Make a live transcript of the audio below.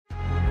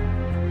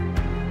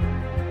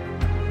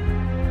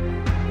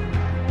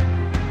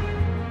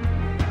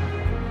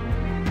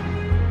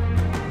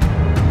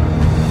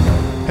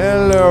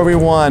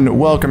everyone.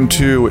 Welcome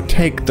to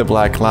Take the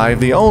Black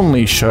Live, the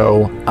only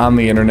show on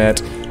the internet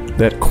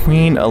that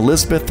Queen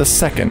Elizabeth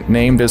II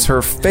named as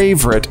her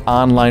favorite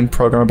online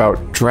program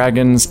about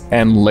dragons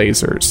and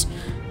lasers.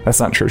 That's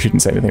not true. She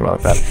didn't say anything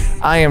about that.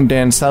 I am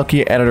Dan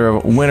Selke, editor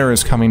of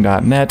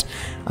winteriscoming.net.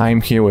 I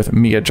am here with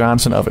Mia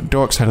Johnson of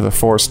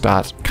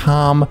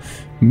dorksideoftheforce.com.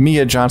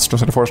 Mia Johnson,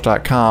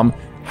 dorksideoftheforce.com.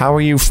 How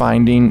are you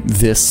finding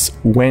this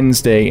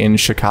Wednesday in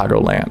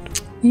Chicagoland?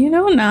 You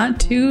know, not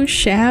too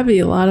shabby.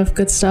 A lot of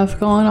good stuff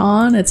going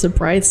on. It's a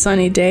bright,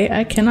 sunny day.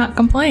 I cannot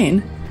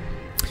complain.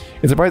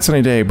 It's a bright,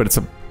 sunny day, but it's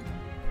a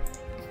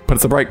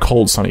bright,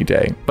 cold, sunny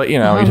day. But, you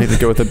know, you take the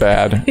good with the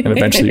bad, and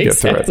eventually you get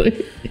through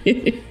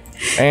it.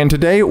 And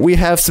today we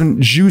have some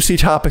juicy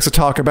topics to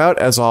talk about,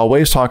 as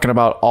always, talking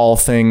about all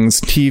things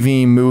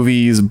TV,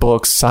 movies,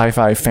 books,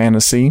 sci-fi,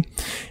 fantasy.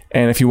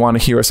 And if you want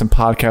to hear us in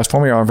podcast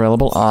form, we are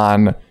available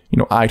on,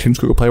 iTunes,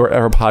 Google Play,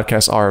 wherever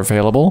podcasts are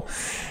available.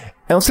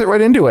 And let's get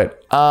right into it.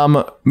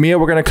 Mia,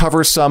 we're going to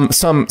cover some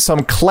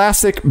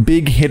classic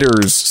big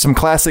hitters, some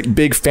classic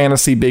big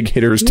fantasy big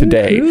hitters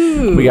today.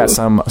 Ooh. We got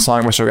some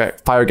Song of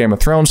Fire, Game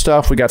of Thrones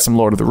stuff. We got some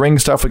Lord of the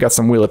Rings stuff. We got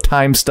some Wheel of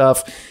Time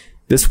stuff.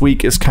 This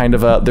week is kind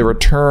of the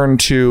return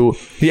to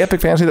the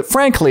epic fantasy that,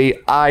 frankly,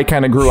 I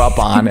kind of grew up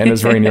on and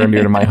is very near and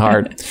dear to my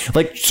heart.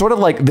 Sort of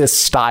like this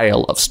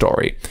style of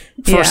story.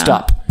 First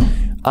up,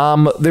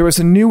 there was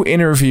a new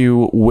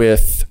interview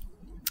with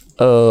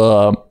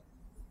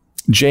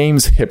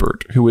James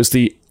Hibberd, who is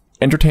the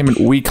Entertainment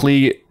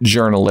Weekly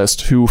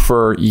journalist who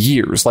for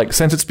years,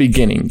 since its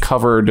beginning,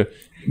 covered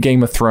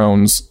Game of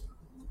Thrones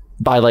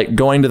by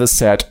going to the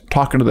set,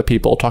 talking to the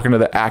people, talking to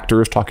the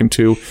actors, talking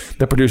to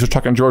the producers,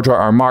 talking to George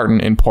R.R. Martin,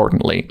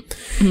 importantly.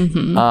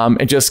 Mm-hmm.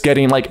 And just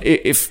getting,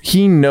 if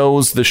he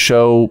knows the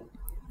show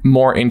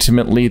more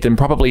intimately than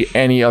probably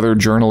any other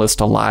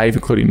journalist alive,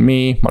 including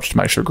me, much to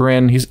my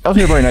chagrin. He's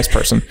actually a very nice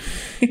person.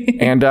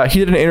 And he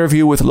did an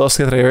interview with Los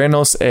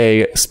Guerreros,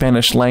 a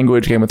Spanish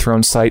language Game of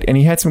Thrones site, and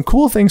he had some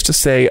cool things to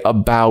say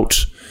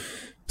about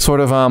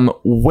sort of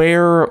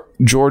where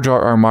George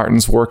R.R.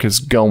 Martin's work is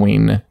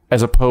going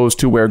as opposed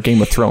to where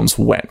Game of Thrones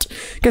went.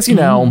 Because,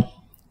 to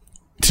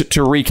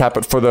recap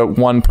it for the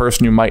one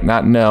person who might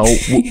not know,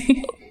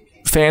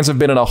 fans have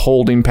been in a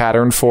holding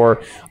pattern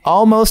for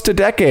almost a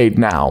decade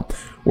now,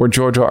 where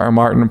George R.R.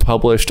 Martin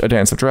published A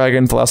Dance of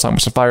Dragons, The Last Song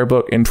of Fire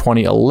book in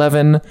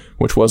 2011,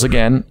 which was,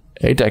 again,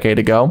 a decade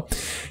ago.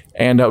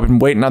 And I've been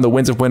waiting on The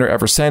Winds of Winter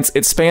ever since.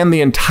 It spanned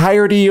the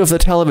entirety of the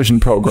television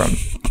program.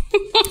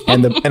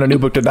 and a new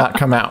book did not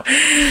come out.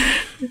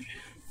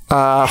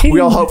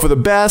 We all hope for the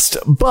best,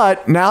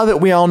 but now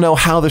that we all know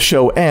how the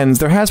show ends,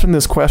 there has been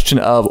this question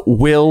of,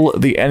 will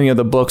the ending of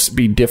the books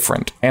be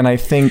different? And I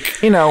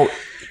think,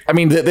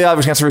 the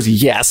obvious answer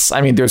is yes.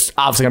 There's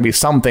obviously going to be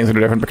some things that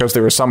are different because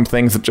there were some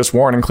things that just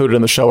weren't included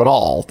in the show at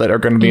all that are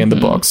going to be in the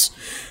books.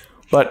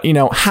 But,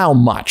 how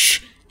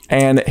much?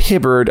 And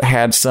Hibberd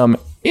had some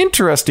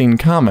interesting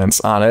comments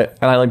on it,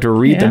 and I'd like to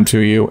read them to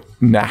you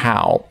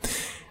now.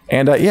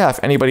 And if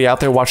anybody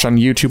out there watching on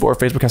YouTube or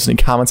Facebook has any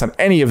comments on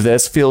any of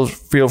this, feel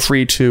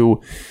free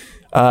to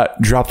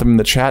drop them in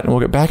the chat, and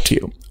we'll get back to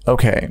you.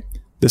 Okay,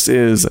 this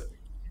is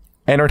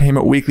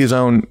Entertainment Weekly's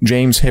own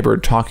James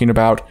Hibberd talking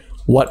about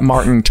what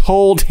Martin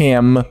told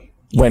him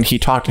when he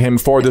talked to him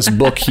for this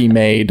book he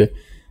made,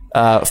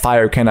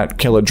 Fire Cannot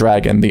Kill a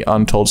Dragon, the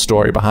untold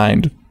story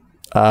behind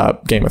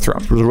Game of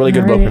Thrones. It was a really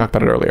good book. We talked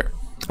about it earlier.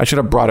 I should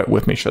have brought it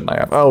with me, shouldn't I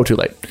have? Oh, too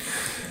late.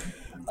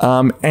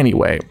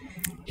 Anyway,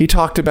 he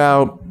talked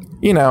about,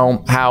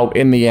 how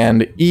in the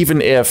end,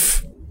 even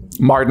if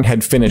Martin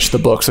had finished the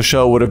books, the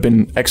show would have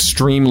been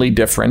extremely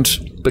different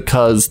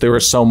because there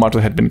was so much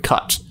that had been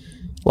cut.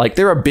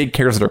 There are big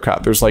characters that are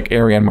cut. There's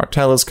Arianne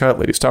Martella's cut,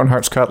 Lady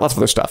Stoneheart's cut, lots of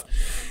other stuff.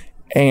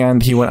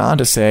 And he went on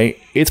to say,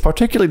 it's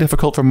particularly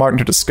difficult for Martin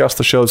to discuss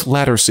the show's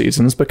latter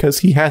seasons because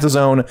he has his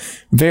own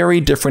very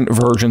different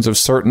versions of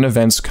certain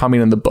events coming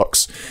in the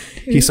books.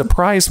 He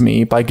surprised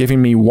me by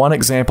giving me one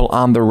example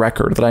on the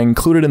record that I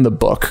included in the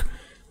book.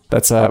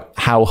 That's how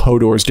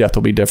Hodor's death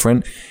will be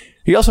different.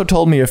 He also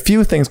told me a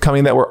few things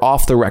coming that were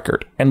off the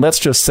record. And let's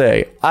just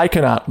say, I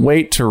cannot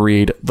wait to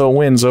read The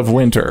Winds of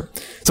Winter.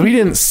 So he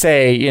didn't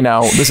say,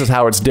 this is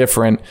how it's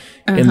different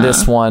in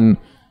this one.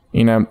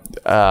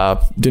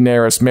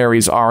 Daenerys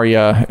marries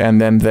Arya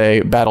and then they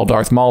battle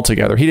Darth Maul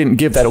together. He didn't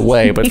give that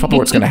away, but it's probably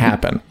what's going to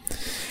happen.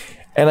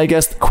 And I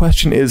guess the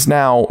question is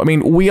now,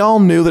 we all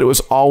knew that it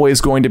was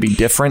always going to be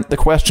different. The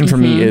question for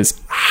me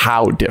is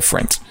how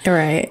different?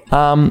 Right.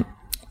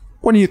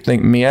 What do you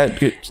think, Mia?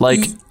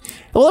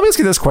 Well, let me ask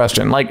you this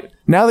question.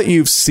 Now that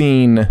you've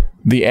seen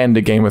the end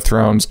of Game of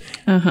Thrones,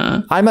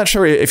 I'm not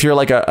sure if you're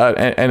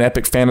an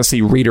epic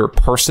fantasy reader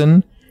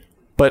person,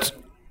 but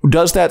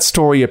does that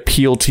story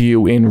appeal to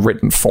you in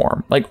written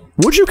form?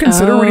 Would you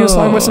consider reading A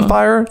Song of Ice and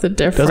Fire? Does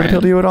it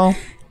appeal to you at all?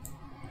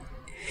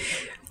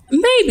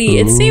 Maybe.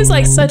 It seems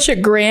like such a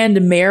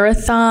grand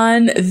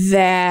marathon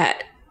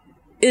that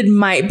it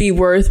might be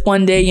worth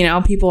one day,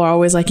 people are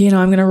always like, I'm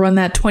going to run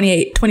that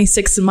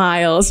 26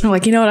 miles. And I'm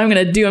like, you know what I'm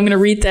going to do? I'm going to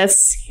read that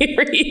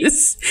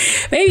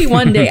series. Maybe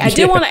one day. I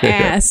did want to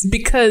ask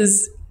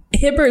because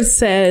Hibbert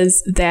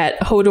says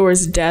that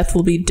Hodor's death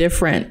will be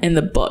different in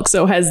the book.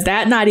 So has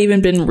that not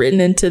even been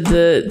written into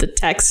the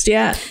text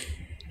yet?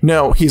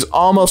 No, he's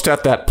almost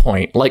at that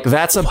point. Like,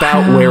 that's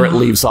about where it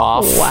leaves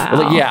off. Wow.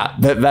 Like, yeah,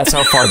 that's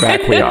how far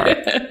back we are.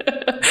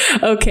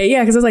 Okay,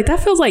 yeah, because I was like,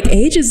 that feels like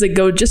ages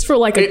ago just for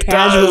like a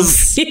casual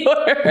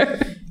viewer.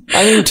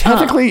 I mean,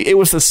 technically, it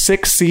was the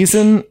 6th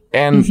season,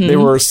 and there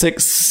were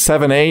 6,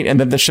 7, 8, and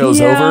then the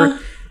show's over.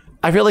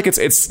 I feel like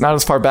it's not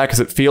as far back as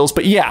it feels,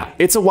 but yeah,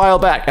 it's a while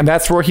back, and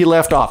that's where he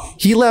left off.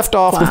 He left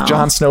off with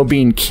Jon Snow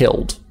being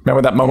killed.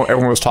 Remember that moment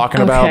everyone was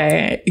talking about?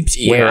 Yeah.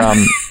 Where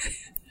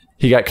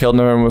he got killed,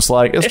 and everyone was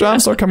like, is Jon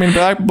Snow coming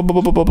back? Blah,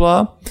 blah, blah, blah,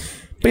 blah.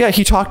 But yeah,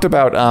 he talked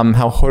about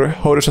how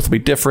Hodor's death will be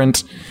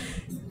different,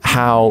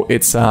 how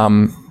it's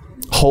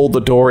hold the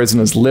door isn't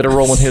as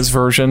literal in his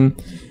version.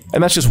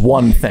 And that's just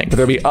one thing. But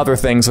there'll be other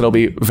things that'll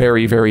be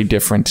very, very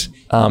different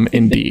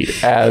indeed.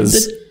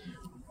 As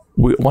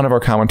one of our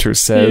commenters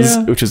says,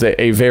 which is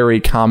a very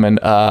common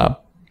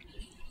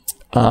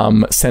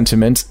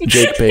sentiment,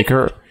 Jake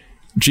Baker,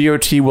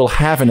 GOT will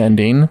have an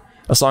ending.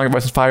 A Song of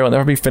Ice and Fire will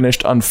never be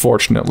finished,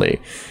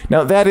 unfortunately.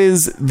 Now, that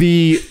is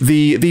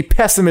the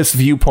pessimist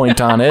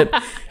viewpoint on it.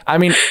 I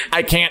mean,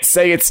 I can't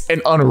say it's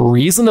an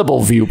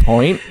unreasonable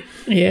viewpoint.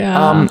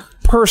 Yeah.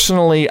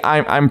 Personally,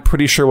 I'm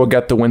pretty sure we'll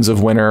get the Winds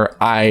of Winter.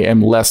 I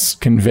am less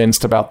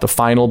convinced about the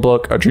final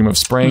book, A Dream of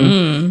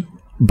Spring,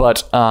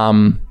 but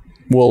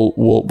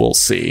we'll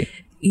see.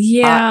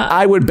 Yeah,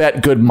 I would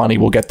bet good money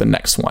we'll get the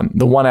next one.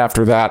 The one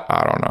after that,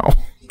 I don't know.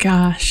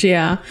 Gosh,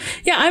 yeah.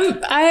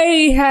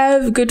 I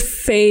have good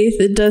faith.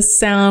 It does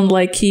sound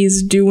like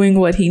he's doing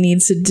what he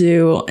needs to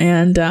do,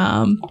 and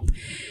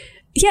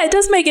it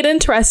does make it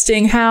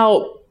interesting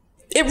how.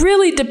 It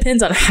really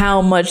depends on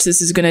how much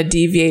this is going to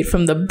deviate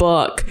from the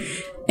book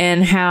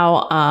and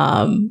how,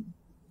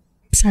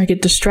 sorry, I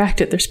get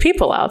distracted. There's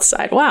people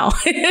outside. Wow.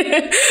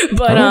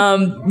 But,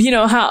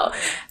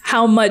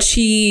 how much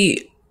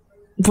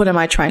what am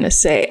I trying to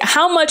say?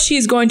 How much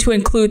he's going to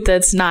include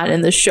that's not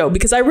in the show,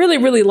 because I really,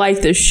 really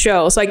like this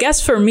show. So I guess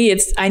for me,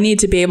 I need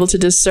to be able to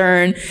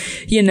discern,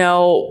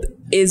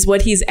 is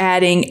what he's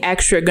adding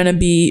extra going to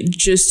be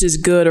just as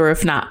good or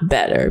if not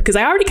better? Because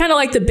I already kind of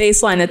like the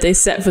baseline that they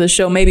set for the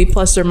show, maybe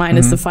plus or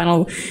minus the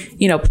final,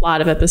 plot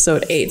of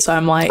episode 8. So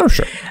I'm like,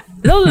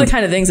 those are the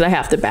kind of things that I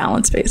have to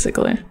balance,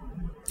 basically.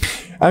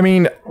 I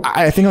mean,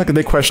 I think like the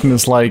big question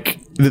is like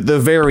the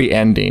very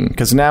ending,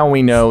 because now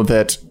we know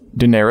that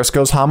Daenerys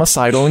goes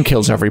homicidal and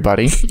kills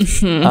everybody.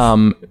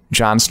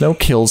 Jon Snow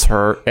kills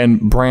her,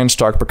 and Bran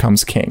Stark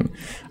becomes king.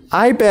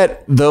 I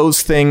bet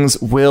those things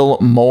will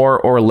more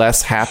or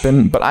less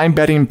happen, but I'm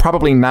betting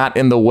probably not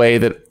in the way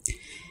that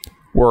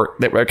were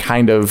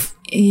kind of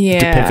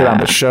depicted on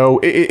the show,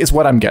 is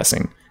what I'm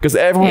guessing. Because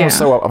everyone was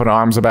so up in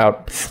arms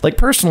about, like,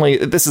 personally,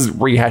 this is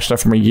rehashed stuff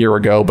from a year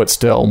ago, but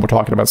still, we're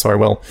talking about, so I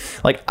will.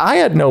 Like, I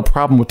had no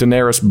problem with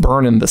Daenerys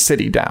burning the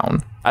city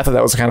down. I thought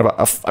that was kind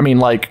of I mean,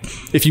 like,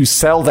 if you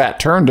sell that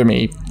turn to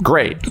me,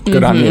 great,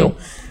 good on you.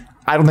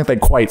 I don't think they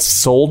quite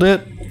sold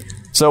it.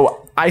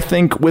 So I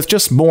think with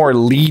just more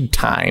lead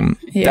time,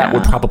 that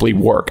would probably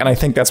work. And I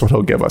think that's what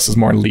he'll give us, is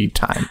more lead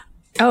time.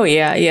 Oh,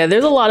 yeah.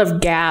 There's a lot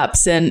of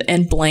gaps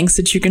and blanks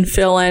that you can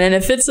fill in. And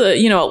if it's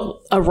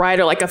a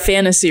writer, like a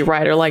fantasy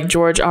writer like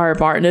George R.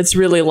 Martin, it's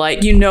really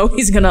like,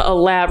 he's going to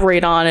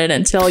elaborate on it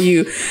and tell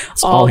you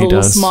all the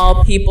little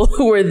small people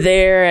who were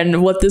there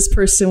and what this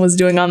person was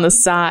doing on the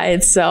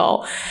side.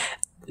 So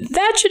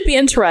that should be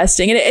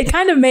interesting. And it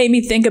kind of made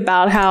me think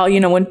about how,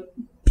 when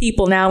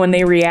people now, when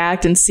they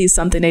react and see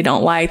something they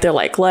don't like, they're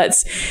like,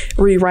 let's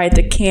rewrite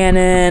the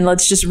canon,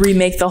 let's just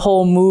remake the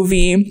whole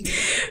movie.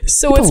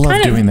 So people it's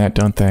love doing that,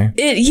 don't they?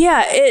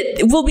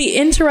 It will be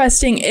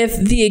interesting if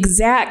the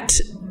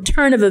exact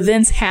turn of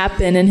events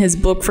happen in his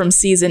book from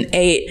season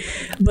 8,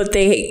 but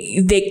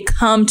they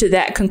come to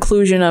that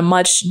conclusion a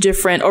much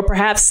different or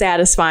perhaps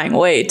satisfying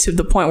way, to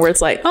the point where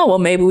it's like, oh, well,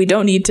 maybe we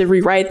don't need to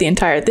rewrite the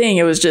entire thing.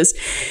 It was just,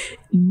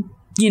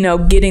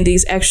 getting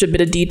these extra bit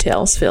of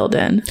details filled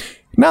in.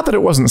 Not that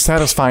it wasn't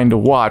satisfying to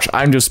watch.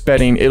 I'm just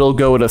betting it'll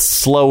go at a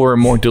slower,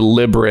 more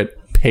deliberate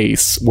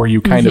pace where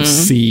you kind of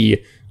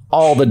see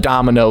all the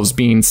dominoes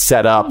being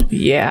set up.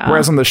 Yeah.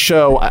 Whereas on the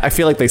show, I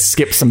feel like they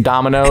skipped some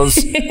dominoes.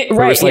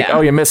 Right. It's like,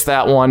 oh, you missed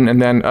that one.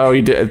 And then, oh,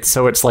 you did.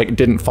 So it's like, it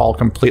didn't fall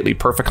completely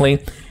perfectly.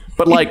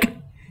 But like,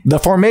 the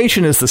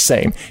formation is the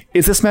same.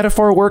 Is this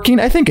metaphor working?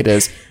 I think it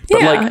is.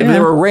 But they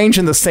were arranged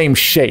in the same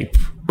shape,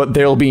 but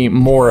there'll be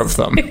more of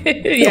them. I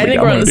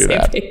think we're on the same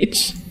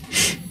page.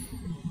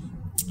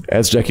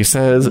 As Jackie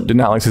says, did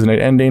not like season 8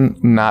 ending.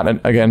 Not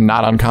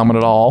uncommon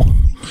at all.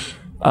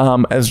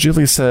 As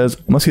Julie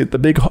says, unless the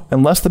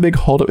big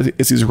holdup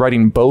is he's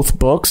writing both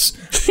books,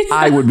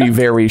 I would be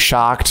very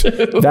shocked.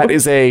 That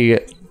is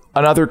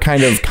another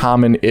kind of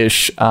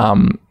common-ish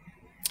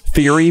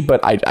theory,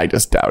 but I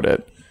just doubt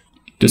it.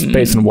 Just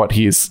based on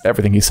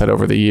everything he said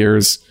over the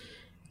years,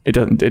 it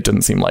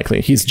doesn't seem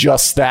likely. He's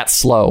just that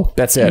slow.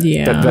 That's it.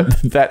 Yeah.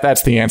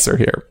 That's the answer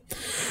here.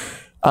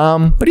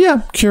 But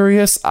yeah,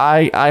 curious.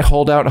 I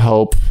hold out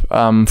hope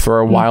for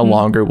a while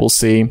longer. We'll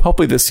see.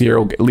 Hopefully this year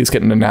we'll at least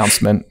get an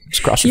announcement.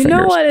 Just cross your fingers.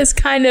 You know what is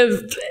kind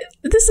of...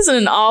 This isn't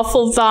an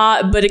awful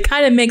thought, but it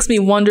kind of makes me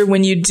wonder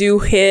when you do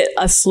hit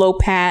a slow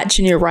patch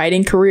in your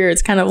writing career.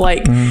 It's kind of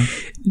like,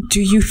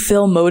 do you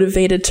feel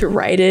motivated to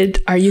write it?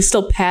 Are you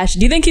still passionate?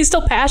 Do you think he's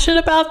still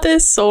passionate about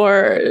this,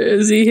 or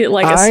is he hit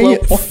like a slow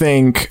point? I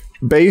think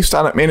based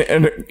on, I mean,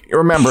 and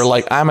remember,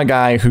 like, I'm a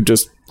guy who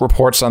just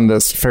reports on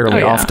this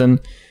fairly often.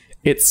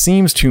 It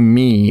seems to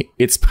me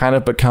it's kind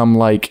of become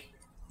like,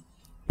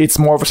 it's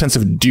more of a sense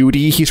of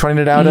duty he's running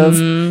it out of.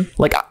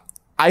 Like,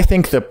 I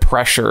think the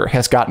pressure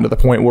has gotten to the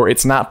point where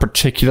it's not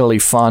particularly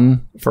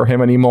fun for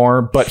him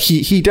anymore, but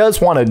he does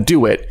want to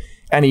do it,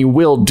 and he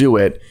will do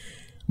it,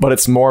 but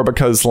it's more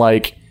because,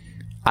 like,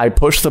 I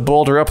pushed the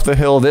boulder up the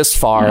hill this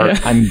far,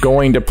 I'm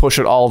going to push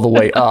it all the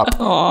way up,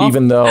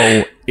 even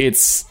though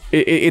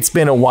it's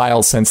been a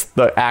while since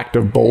the act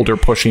of boulder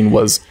pushing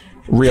was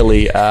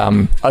really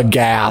a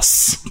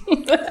gas.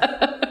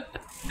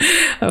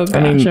 Oh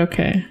gosh,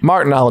 okay.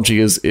 Martinology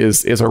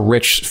is a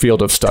rich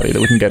field of study that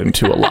we can get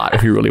into a lot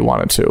if you really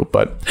wanted to.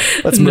 But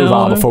let's move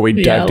on before we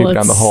dive deep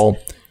down the hole.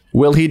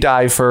 Will he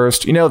die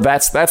first? You know,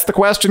 that's the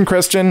question,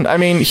 Christian. I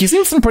mean, he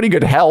seems in pretty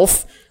good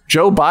health.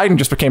 Joe Biden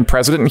just became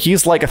president, and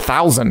he's like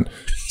 1,000.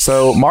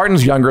 So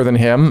Martin's younger than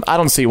him. I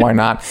don't see why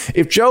not.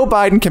 If Joe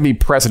Biden can be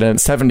president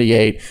at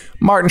 78,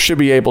 Martin should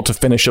be able to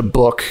finish a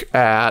book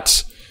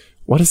at...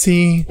 What is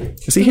he?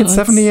 Has he hit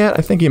 70 yet?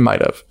 I think he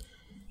might have.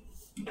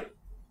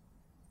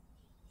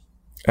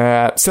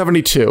 At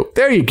 72.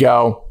 There you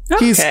go.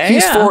 Okay,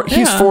 he's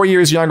 4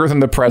 years younger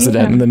than the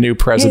president and the new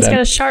president. He's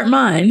got a sharp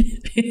mind.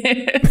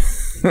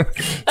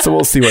 So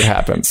we'll see what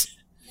happens.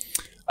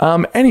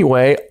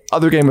 Anyway,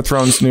 other Game of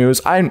Thrones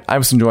news. I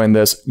was enjoying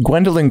this.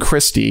 Gwendoline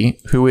Christie,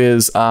 who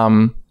is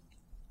Game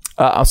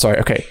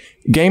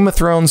of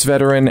Thrones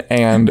veteran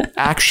and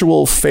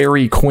actual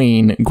fairy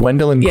queen,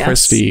 Gwendoline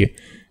Christie,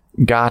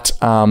 got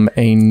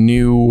a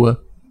new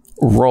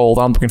role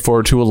that I'm looking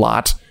forward to a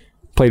lot.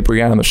 Played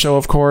Brienne on the show,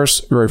 of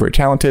course. Very, very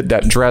talented.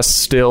 That dress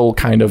still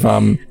kind of...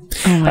 I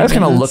just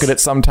kind of look at it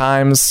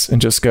sometimes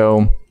and just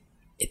go,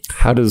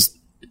 how does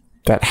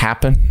that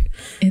happen?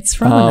 It's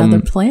from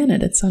another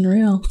planet. It's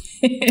unreal.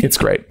 It's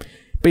great.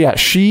 But yeah,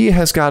 she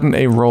has gotten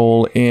a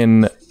role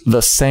in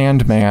The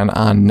Sandman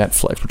on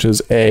Netflix, which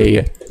is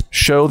a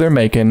show they're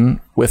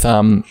making with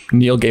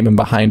Neil Gaiman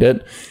behind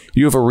it.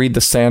 You ever read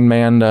The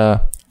Sandman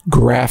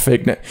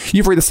graphic?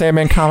 You've read The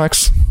Sandman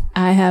comics?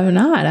 I have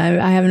not.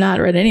 I have not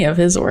read any of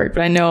his work,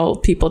 but I know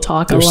people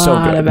talk a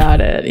lot about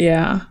it.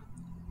 Yeah.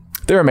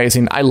 They're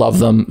amazing. I love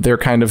them. They're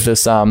kind of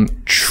this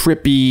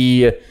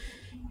trippy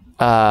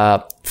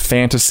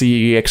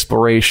fantasy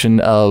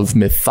exploration of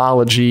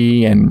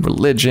mythology and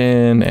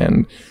religion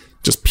and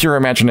just pure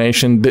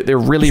imagination. They're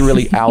really,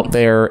 really out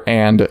there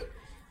and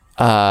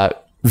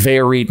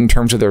varied in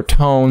terms of their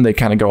tone. They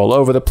kind of go all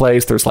over the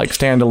place. There's like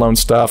standalone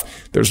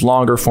stuff. There's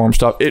longer form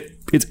stuff. It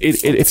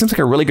seems like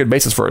a really good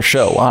basis for a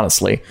show,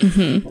 honestly.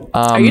 Mm-hmm.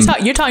 Are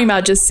you're talking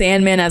about just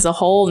Sandman as a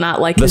whole, not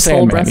like his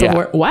whole breadth of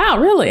work? Wow,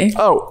 really?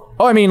 Oh,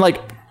 I mean,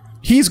 like,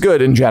 he's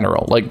good in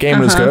general. Like,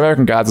 Gaiman is good.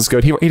 American Gods is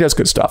good. He does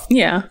good stuff.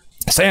 Yeah.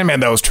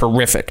 Sandman, though, is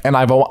terrific, and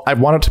I've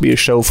wanted to be a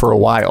show for a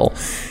while,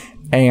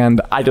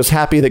 and I'm just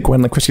happy that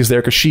Gwendoline Christie's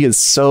there because she is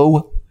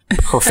so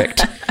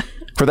perfect.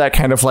 For that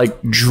kind of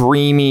like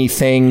dreamy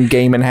thing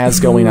Gaiman has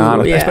going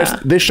on. Yeah.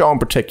 Especially this show in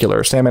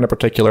particular, Sandman in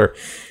particular,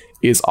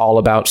 is all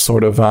about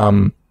sort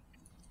of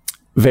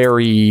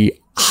very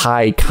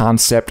high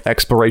concept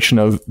exploration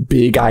of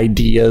big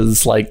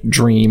ideas like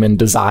dream and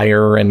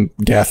desire and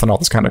death and all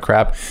this kind of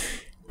crap.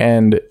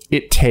 And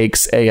it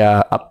takes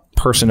a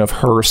person of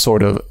her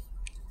sort of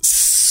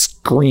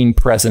screen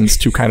presence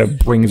to kind of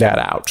bring that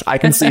out. I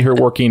can see her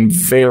working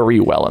very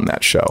well in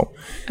that show.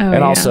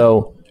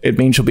 Also... It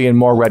means she'll be in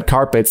more red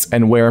carpets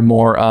and wear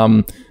more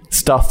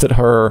stuff that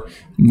her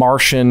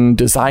Martian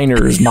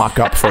designers mock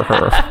up for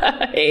her.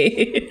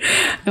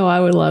 Oh,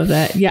 I would love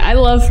that. Yeah, I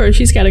love her.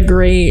 She's got a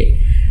great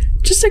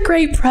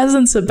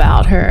presence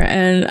about her.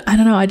 And I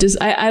don't know,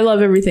 I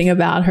love everything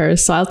about her.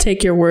 So I'll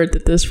take your word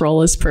that this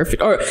role is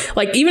perfect. Or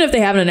like, even if they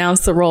haven't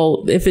announced the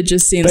role, if it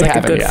just seems like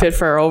a good fit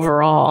for her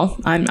overall,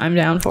 I'm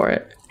down for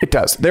it. It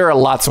does. There are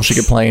lots of she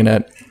could play in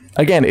it.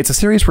 Again, it's a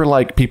series where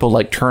like people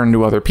like turn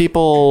to other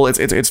people.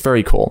 It's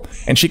very cool,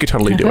 and she could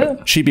totally do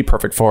it. She'd be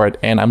perfect for it,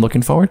 and I'm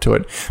looking forward to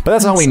it. But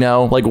that's all we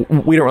know. Like,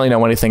 we don't really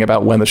know anything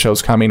about when the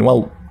show's coming.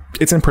 Well,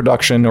 it's in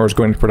production or is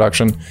going to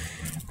production,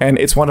 and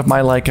it's one of my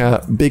like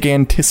big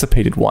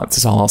anticipated ones.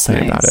 Is all I'll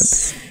say about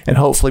it. And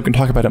hopefully we can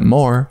talk about it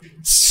more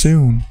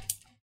soon.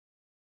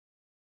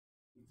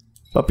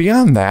 But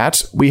beyond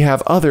that, we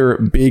have other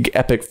big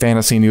epic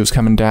fantasy news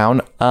coming down.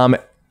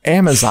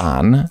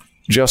 Amazon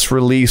just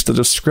released a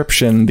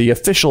description, the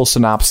official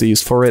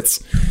synopses for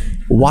its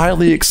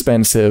wildly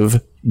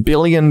expensive $1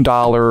 billion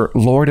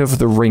Lord of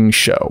the Rings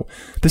show.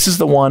 This is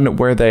the one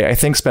where they, I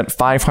think, spent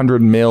 $500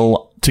 million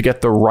to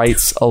get the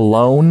rights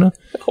alone.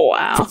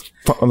 Wow.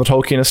 On the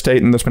Tolkien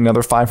estate, and there's been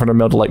another $500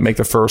 million to like make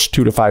the first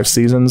 2 to 5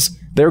 seasons.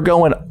 They're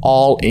going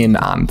all in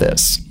on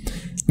this.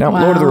 Now,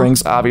 Lord of the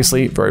Rings,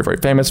 obviously, very, very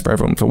famous, very,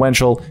 very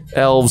influential.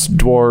 Elves,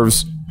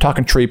 dwarves,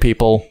 talking tree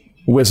people,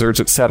 wizards,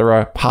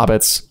 etc.,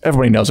 hobbits.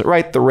 Everybody knows it,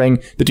 right? The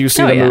Ring. Did you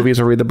see the movies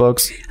or read the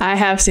books? I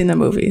have seen the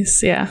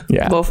movies, yeah.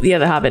 Yeah. Both, The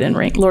Hobbit and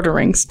Lord of the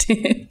Rings.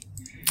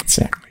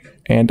 Exactly.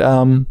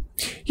 And,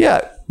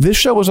 this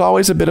show was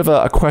always a bit of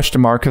a question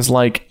mark because,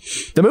 like,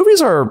 the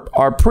movies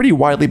are pretty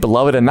widely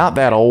beloved and not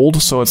that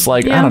old. So it's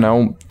like, I don't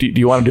know, do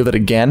you want to do that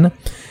again?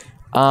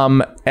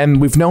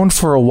 And we've known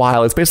for a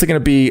while it's basically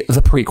going to be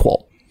the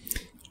prequel.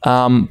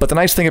 But the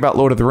nice thing about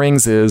Lord of the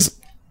Rings is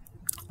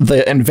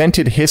the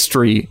invented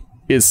history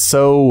is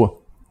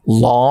so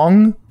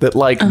long that,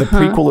 like, the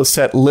prequel is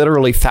set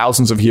literally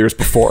thousands of years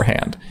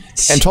beforehand.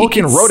 And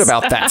Tolkien wrote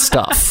about that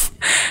stuff.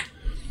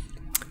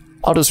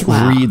 I'll just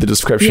read the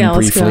description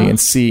briefly and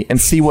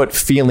see what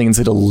feelings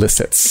it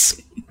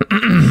elicits.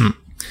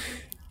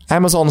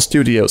 Amazon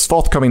Studios'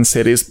 forthcoming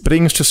series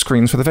brings to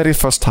screens for the very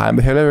first time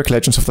the heroic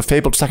legends of the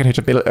fabled Second Age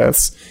of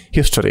Middle-earth's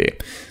history.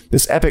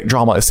 This epic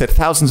drama is set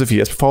thousands of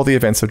years before the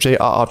events of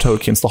J.R.R.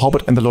 Tolkien's The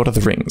Hobbit and The Lord of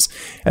the Rings,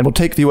 and will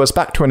take viewers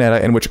back to an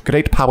era in which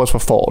great powers were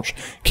forged,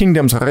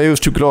 kingdoms rose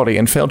to glory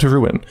and fell to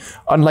ruin,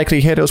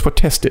 unlikely heroes were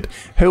tested,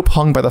 hope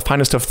hung by the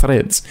finest of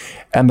threads,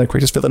 and the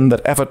greatest villain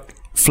that ever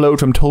flowed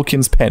from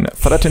Tolkien's pen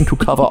threatened to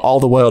cover all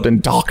the world in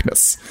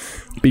darkness.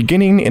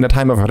 Beginning in a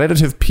time of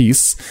relative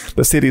peace,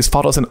 the series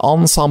follows an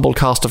ensemble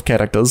cast of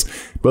characters,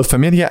 both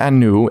familiar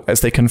and new,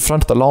 as they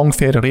confront the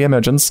long-feared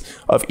re-emergence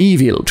of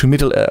evil to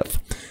Middle-earth.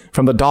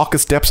 From the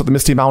darkest depths of the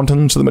Misty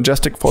Mountains to the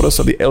majestic forests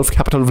of the elf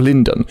capital of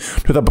Lindon,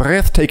 to the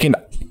breathtaking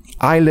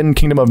island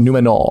kingdom of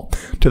Numenor,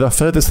 to the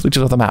furthest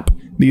reaches of the map,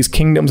 these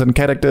kingdoms and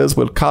characters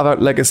will carve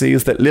out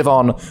legacies that live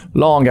on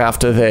long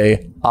after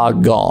they are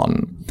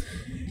gone.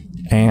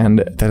 And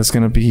that is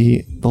going to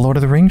be the Lord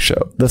of the Rings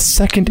show, the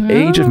Second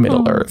Age of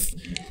Middle-earth.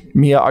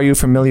 Mia, are you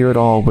familiar at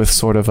all with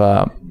sort of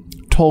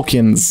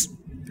Tolkien's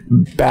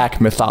back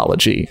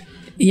mythology?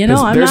 You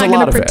know, there's a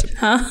lot of it.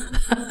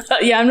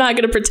 Yeah, I'm not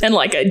going to pretend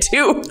like I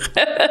do.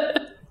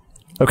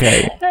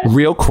 Okay,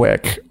 real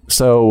quick.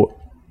 So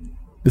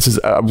this is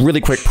a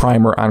really quick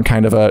primer on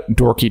kind of a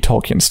dorky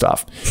Tolkien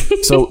stuff.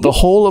 So the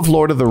whole of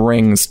Lord of the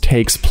Rings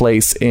takes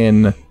place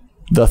in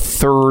the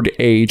Third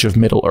Age of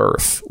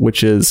Middle-earth,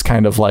 which is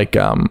kind of like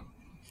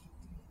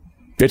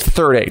it's the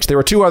Third Age. There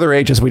were 2 other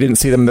ages. We didn't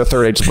see them in the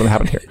Third Age. What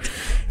happened here?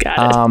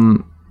 Got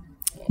it.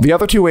 The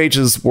other 2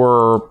 ages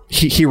were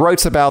he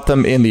writes about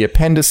them in the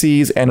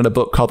appendices and in a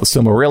book called The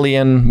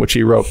Silmarillion, which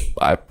he wrote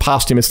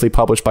posthumously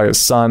published by his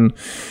son.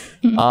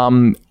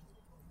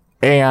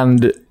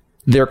 And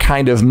they're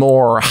kind of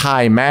more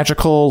high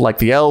magical, like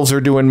the elves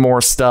are doing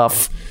more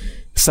stuff.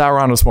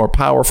 Sauron was more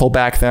powerful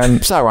back then.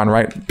 Sauron,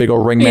 right? Big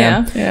old ring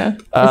man. Yeah.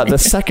 The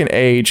Second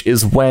Age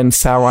is when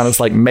Sauron is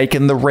like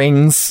making their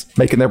rings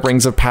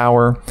of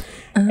power.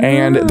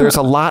 And there's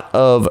a lot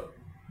of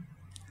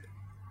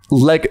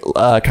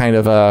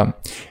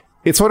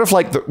it's sort of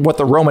like what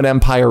the Roman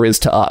Empire is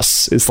to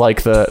us. Is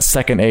like the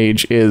Second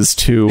Age is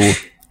to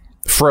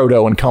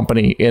Frodo and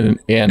company in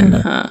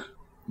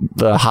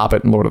The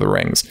Hobbit and Lord of the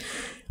Rings.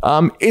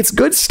 It's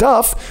good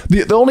stuff.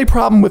 The only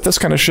problem with this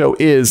kind of show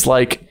is,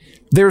 like,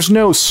 there's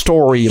no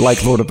story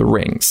like Lord of the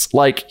Rings.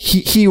 Like,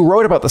 he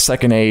wrote about the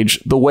Second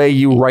Age the way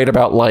you write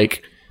about,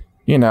 like,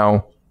 you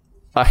know,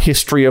 a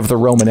history of the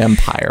Roman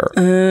Empire.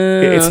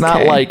 It's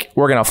not like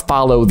we're going to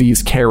follow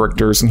these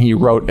characters and he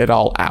wrote it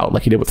all out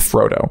like he did with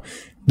Frodo.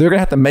 They're going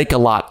to have to make a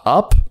lot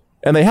up,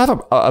 and they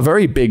have a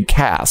very big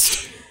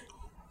cast.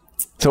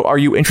 So are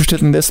you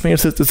interested in this, man?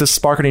 Does this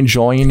spark any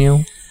joy in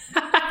you?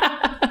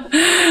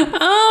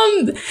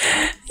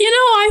 You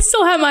know, I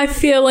still have my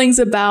feelings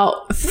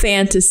about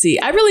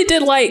fantasy. I really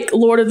did like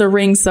Lord of the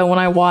Rings, though, when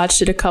I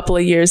watched it a couple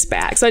of years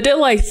back. So I did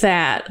like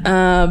that.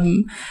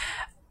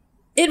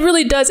 It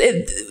really does.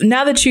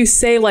 Now that you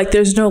say, like,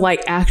 there's no,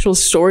 like, actual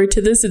story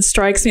to this, it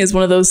strikes me as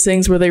one of those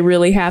things where they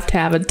really have to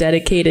have a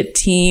dedicated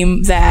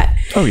team that...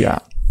 Oh, yeah.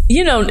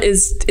 You know,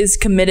 is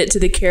committed to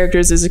the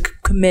characters, is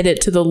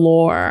committed to the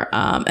lore,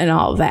 and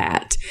all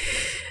that.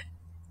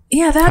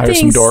 Yeah, that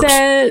being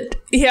said,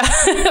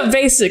 yeah,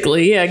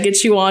 basically, yeah,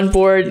 get you on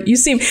board. You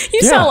sound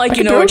like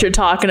you know what you're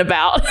talking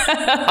about.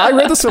 I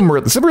read the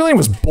Silmarillion. The Silmarillion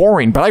was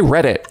boring, but I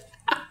read it.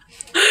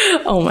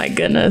 Oh my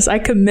goodness, I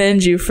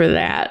commend you for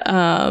that.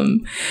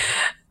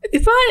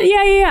 But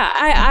yeah,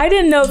 I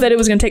didn't know that it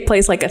was going to take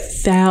place like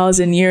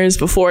 1,000 years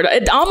before.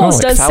 It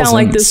almost does sound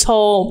like this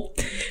whole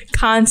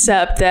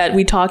concept that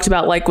we talked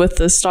about, like with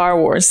the Star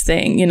Wars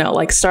thing. You know,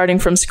 like starting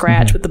from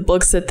scratch with the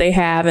books that they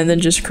have, and then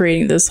just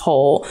creating this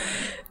whole,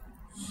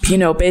 you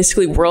know,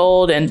 basically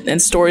world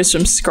and stories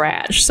from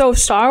scratch. So if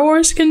Star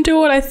Wars can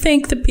do it, I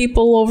think the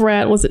people over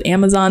at, was it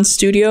Amazon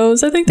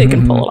Studios? I think they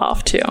can pull it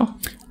off too.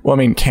 Well, I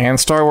mean, can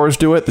Star Wars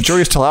do it? The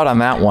jury's still out on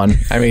that one.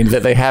 I mean,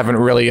 they haven't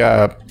really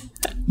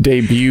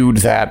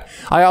debuted that.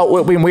 I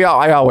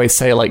always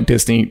say like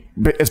Disney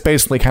is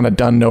basically kind of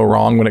done no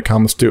wrong when it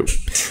comes to,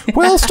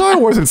 well, Star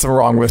Wars did some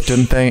wrong with,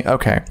 didn't they?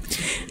 Okay.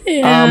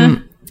 Yeah.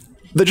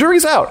 The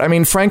jury's out. I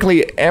mean,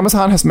 frankly,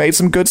 Amazon has made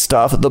some good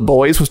stuff. The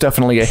Boys was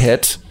definitely a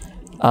hit.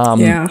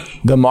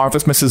 The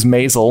Marvelous Mrs.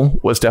 Maisel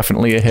was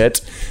definitely a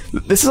hit.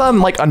 This is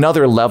on like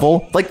another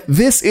level. Like,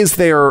 this is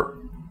their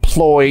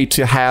ploy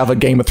to have a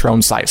Game of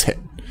Thrones size hit.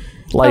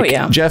 Like,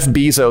 Jeff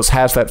Bezos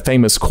has that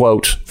famous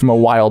quote from a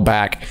while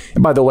back.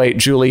 And by the way,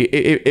 Julie,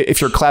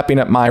 if you're clapping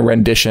at my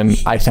rendition,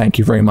 I thank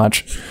you very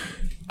much.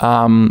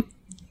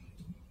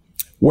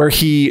 Where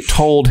he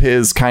told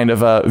his kind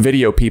of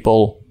video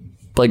people,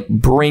 like,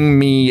 bring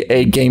me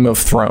a Game of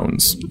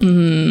Thrones.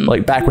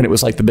 Like, back when it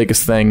was like the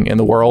biggest thing in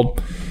the world.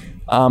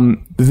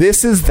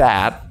 This is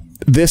that.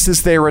 This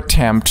is their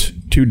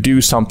attempt to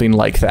do something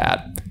like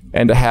that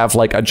and to have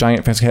like a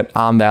giant fantasy hit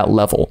on that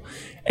level.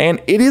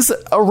 And it is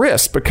a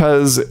risk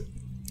because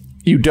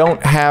you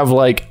don't have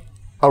like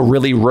a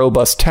really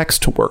robust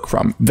text to work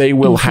from. They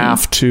will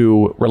have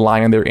to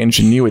rely on their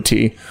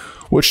ingenuity,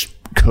 which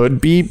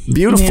could be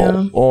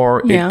beautiful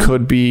or it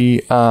could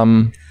be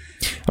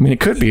it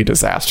could be a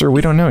disaster.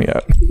 We don't know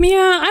yet.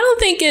 Yeah, I don't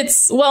think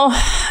it's... Well,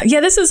 yeah,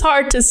 this is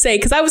hard to say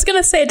because I was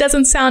going to say it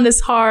doesn't sound as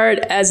hard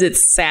as it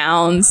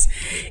sounds.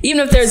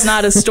 Even if there's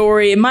not a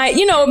story, it might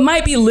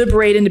be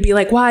liberating to be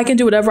like, wow, I can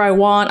do whatever I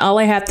want. All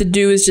I have to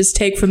do is just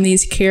take from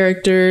these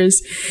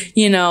characters.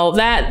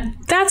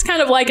 That's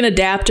kind of like an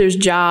adapter's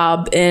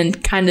job in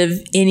kind of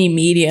any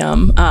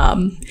medium.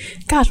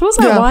 Gosh, what was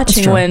I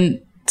watching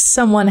when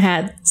someone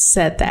had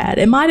said that?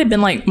 It might have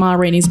been like Ma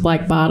Rainey's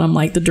Black Bottom,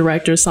 like the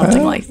director or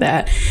something like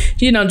that.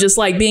 Just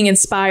like being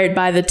inspired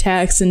by the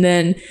text and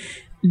then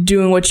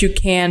doing what you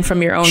can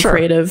from your own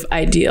creative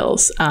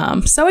ideals.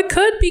 So it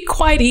could be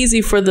quite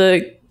easy for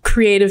the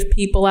creative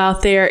people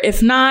out there.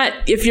 If not,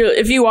 if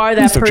you are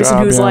that person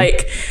who's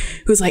like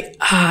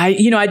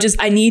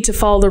I need to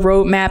follow the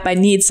roadmap. I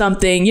need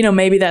something,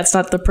 maybe that's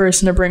not the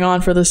person to bring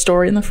on for the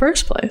story in the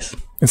first place.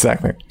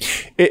 Exactly.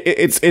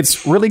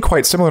 It's really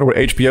quite similar to what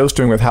HBO's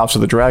doing with House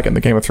of the Dragon,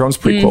 the Game of Thrones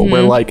prequel,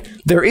 where like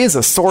there is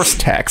a source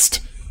text,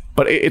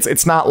 but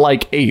it's not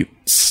like a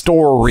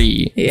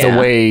story the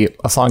way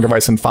A Song of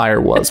Ice and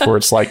Fire was, where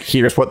it's like,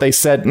 here's what they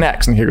said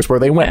next, and here's where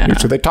they went,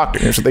 here's what they talked to,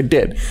 here's what they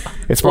did.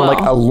 It's more like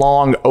a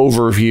long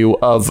overview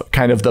of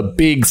kind of the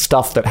big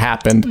stuff that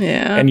happened,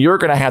 and you're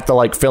going to have to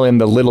like fill in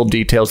the little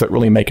details that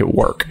really make it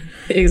work.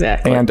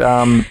 Exactly.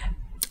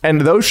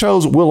 And those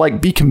shows will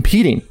like be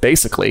competing,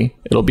 basically.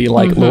 It'll be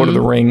like Lord of the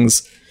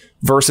Rings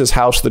versus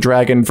House of the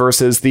Dragon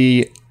versus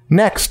the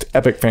next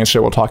epic fantasy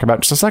show we'll talk about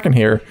in just a second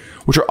here,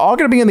 which are all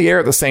going to be in the air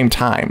at the same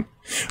time.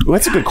 Ooh,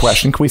 that's a good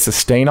question. Can we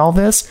sustain all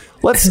this?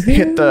 Let's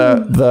hit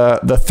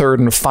the third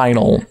and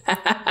final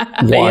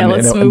one,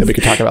 and then we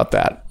can talk about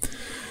that.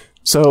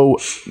 So,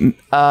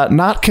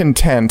 Not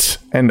Content,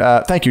 and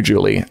thank you,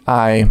 Julie.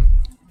 I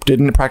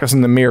didn't practice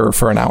in the mirror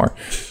for an hour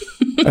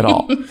at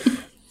all.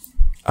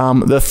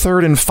 The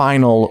third and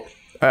final,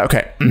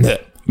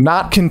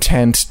 Not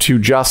content to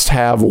just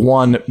have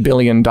 $1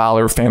 billion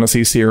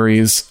fantasy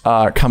series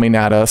coming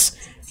at us,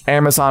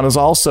 Amazon is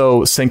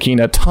also sinking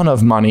a ton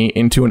of money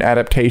into an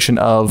adaptation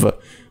of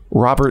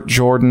Robert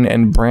Jordan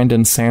and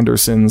Brandon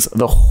Sanderson's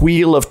The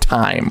Wheel of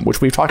Time,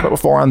 which we've talked about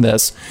before on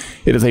this.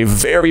 It is a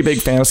very big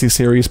fantasy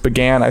series.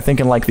 Began, I think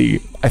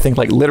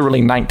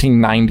literally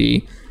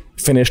 1990,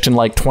 finished in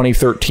like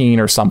 2013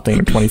 or something,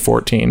 or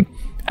 2014.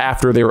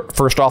 After their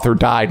first author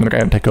died and they're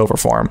going to take over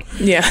for him.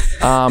 Yeah.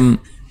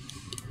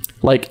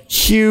 Like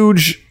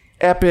huge,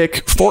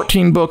 epic,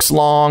 14 books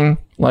long,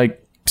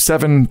 like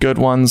 7 good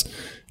ones.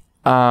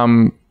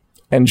 And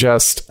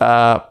just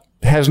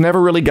has never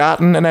really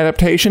gotten an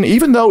adaptation,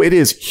 even though it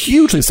is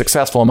hugely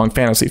successful among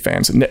fantasy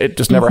fans. It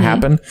just never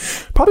happened.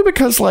 Probably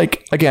because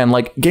like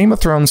Game of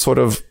Thrones sort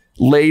of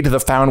laid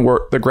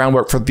the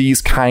groundwork for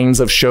these kinds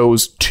of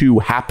shows to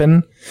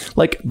happen.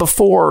 Like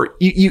before,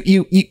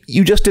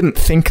 you just didn't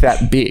think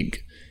that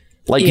big.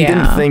 Like you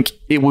didn't think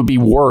it would be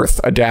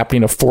worth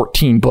adapting a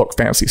 14-book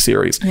fantasy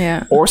series.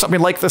 Yeah. Or something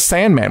like The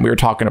Sandman we were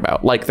talking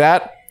about. Like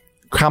that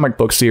comic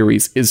book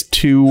series is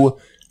too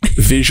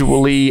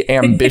visually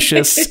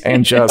ambitious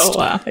and just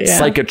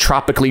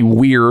psychotropically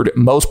weird.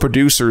 Most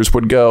producers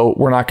would go,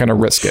 we're not going to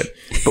risk it.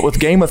 But with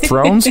Game of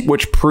Thrones,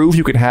 which proved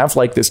you could have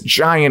like this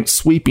giant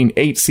sweeping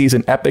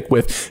 8-season epic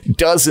with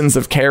dozens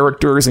of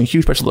characters and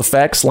huge special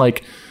effects,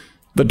 like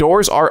the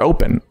doors are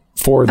open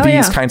for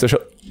these kinds of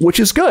shows,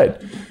 which is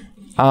good.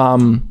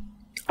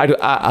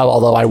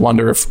 Although I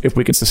wonder if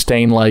we could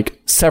sustain like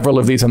several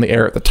of these on the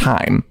air at the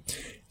time.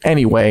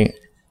 Anyway,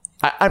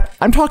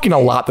 I'm talking a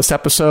lot this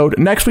episode.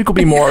 Next week will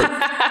be more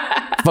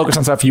focused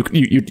on stuff you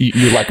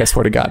like, I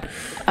swear to God.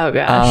 Oh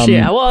gosh,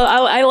 yeah. Well,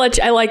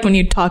 I like when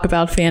you talk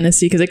about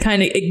fantasy because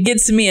it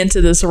gets me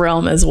into this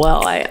realm as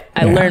well.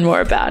 I learn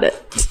more about it.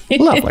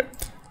 Lovely.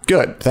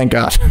 Good. Thank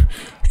God.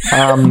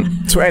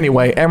 So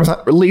anyway,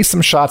 Amazon released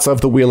some shots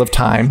of The Wheel of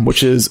Time,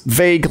 which is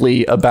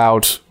vaguely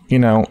about,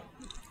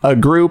 a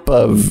group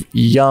of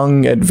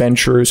young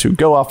adventurers who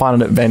go off on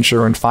an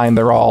adventure and find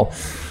they're all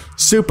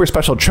super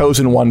special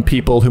chosen one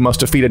people who must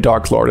defeat a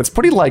Dark Lord. It's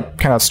pretty like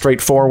kind of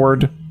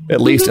straightforward, at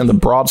least in the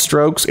broad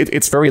strokes.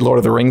 It's very Lord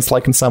of the Rings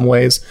like in some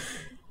ways.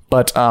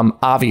 But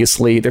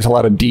obviously, there's a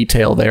lot of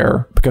detail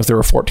there because there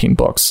were 14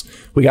 books.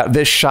 We got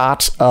this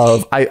shot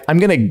of, I'm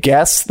going to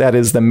guess that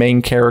is the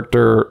main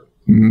character,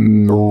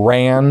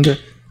 Rand,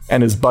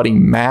 and his buddy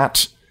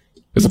Matt.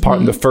 There's a part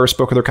in the first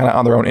book where they're kind of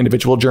on their own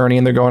individual journey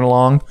and they're going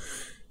along.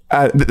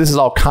 This is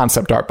all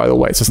concept art, by the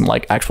way. This isn't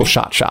like actual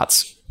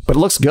shots. But it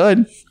looks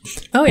good.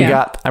 Oh,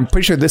 yeah. I'm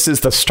pretty sure this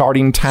is the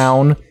starting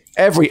town.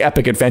 Every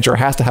epic adventure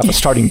has to have a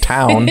starting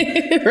town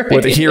right.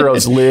 where the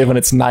heroes live and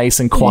it's nice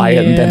and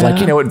quiet. And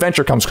then,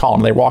 adventure comes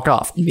calling and they walk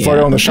off.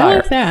 Frodo and the Shire. I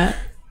like that.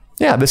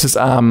 Yeah, this is,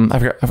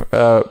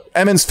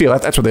 Emond's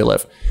Field. That's where they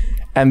live.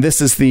 And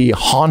this is the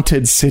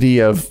haunted city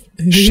of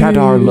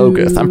Shadar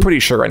Logoth. I'm pretty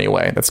sure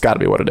anyway. That's got to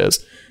be what it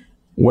is.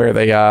 Where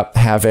they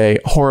have a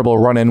horrible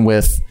run-in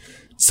with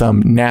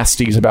some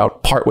nasties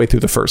about partway through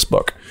the first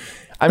book.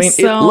 I mean,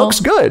 it looks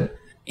good.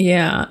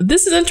 Yeah.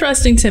 This is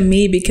interesting to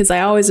me because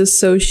I always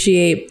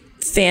associate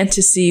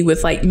fantasy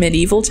with like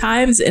medieval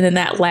times. And in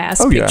that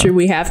last picture,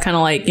 we have kind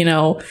of like,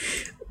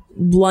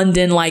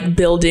 London like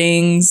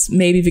buildings,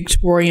 maybe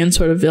Victorian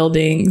sort of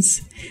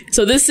buildings.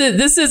 So this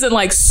isn't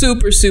like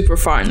super, super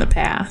far in the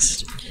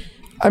past.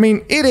 I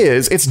mean, it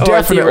is. It's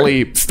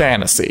definitely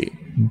fantasy.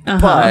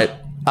 But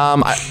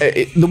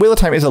the Wheel of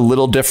Time is a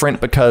little different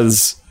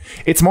because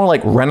it's more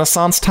like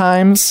Renaissance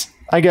times,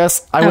 I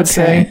guess I would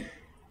say.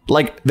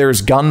 Like,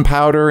 there's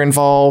gunpowder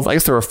involved. I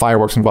guess there were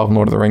fireworks involved in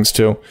Lord of the Rings,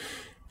 too.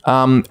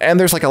 And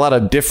there's, like, a lot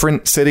of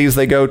different cities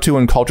they go to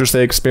and cultures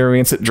they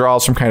experience. It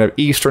draws from kind of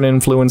Eastern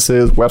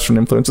influences, Western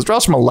influences. It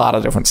draws from a lot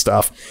of different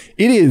stuff.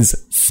 It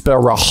is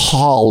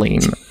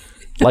sprawling.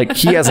 Like,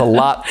 he has a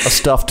lot of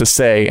stuff to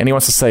say, and he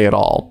wants to say it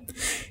all.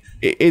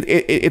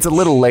 It's a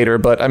little later,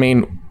 but, I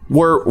mean,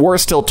 we're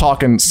still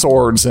talking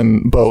swords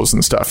and bows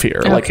and stuff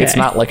here. Like, it's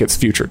not like it's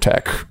future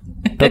tech.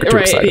 Don't get too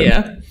excited.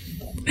 Yeah.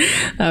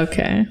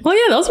 Okay. Well,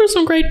 yeah, those were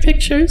some great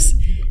pictures.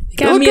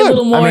 Got me a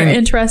little more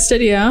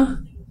interested, yeah.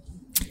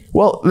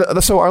 Well,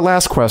 so our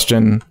last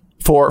question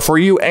for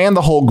you and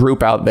the whole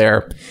group out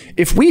there,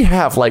 if we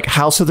have like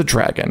House of the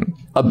Dragon,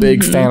 a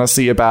big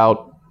fantasy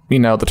about, the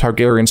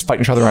Targaryens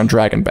fighting each other on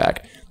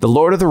Dragonback, the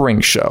Lord of the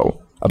Rings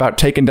show about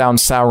taking down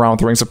Sauron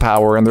with the Rings of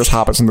Power, and there's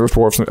hobbits and there's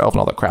dwarves and elves and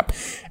all that crap,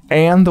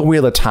 and the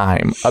Wheel of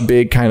Time, a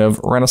big kind of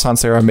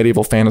Renaissance era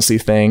medieval fantasy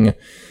thing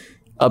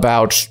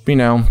about,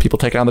 people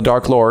taking on the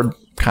Dark Lord,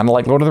 kind of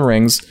like Lord of the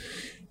Rings.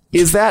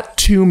 Is that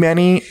too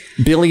many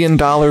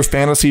billion-dollar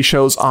fantasy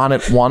shows on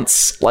at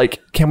once?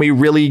 Like, can we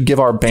really give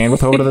our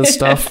bandwidth over to this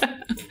stuff?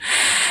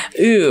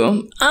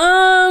 Ooh.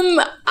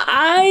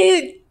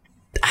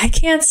 I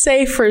can't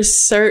say for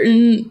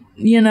certain,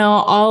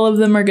 all of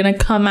them are going to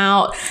come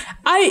out.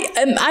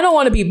 I don't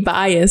want to be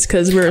biased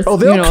because we're,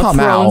 they'll come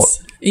out.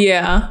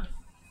 Yeah.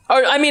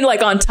 Or, I mean,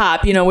 like on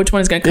top, which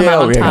one is going to come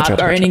out on top?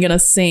 Are any going to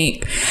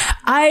sink?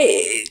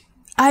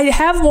 I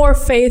have more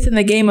faith in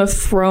the Game of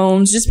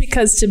Thrones just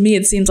because to me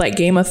it seems like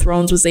Game of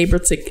Thrones was able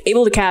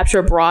to capture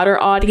a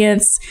broader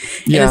audience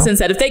in the sense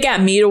that if they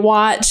got me to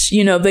watch,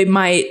 they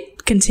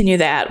might continue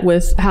that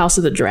with House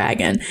of the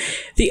Dragon.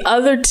 The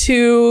other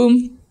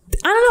two,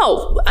 I don't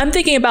know. I'm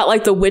thinking about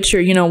like The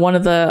Witcher, one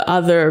of the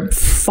other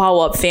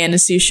follow-up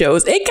fantasy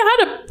shows. It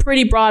got a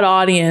pretty broad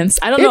audience.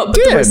 I don't know. But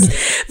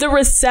the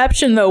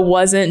reception, though,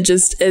 wasn't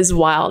just as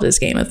wild as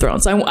Game of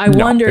Thrones. I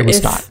wonder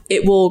if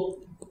it will,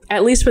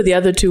 at least for the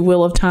other two,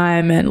 Wheel of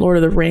Time and Lord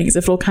of the Rings,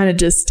 if it'll kind of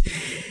just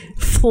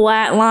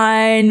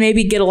flatline,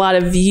 maybe get a lot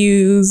of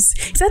views.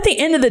 Because at the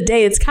end of the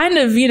day, it's kind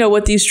of,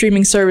 what these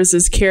streaming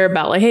services care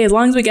about. Like, hey, as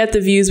long as we get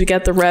the views, we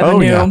get the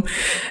revenue. Oh, yeah.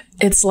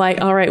 It's like,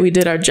 all right, we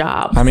did our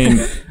job. I mean,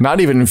 not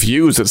even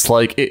views. It's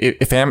like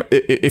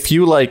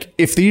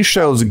if these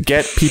shows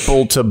get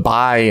people to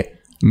buy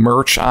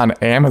merch on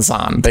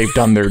Amazon, they've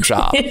done their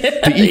job.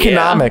 The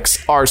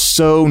economics are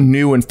so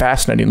new and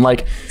fascinating.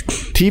 Like,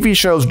 TV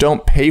shows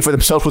don't pay for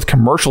themselves with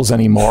commercials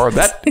anymore.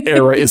 That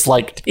era is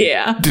like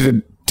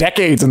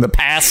decades in the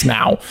past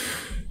now.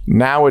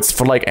 Now it's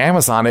for like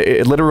Amazon.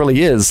 It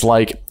literally is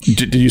like,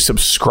 do you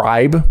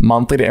subscribe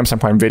monthly to Amazon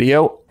Prime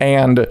Video?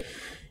 And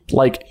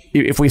like,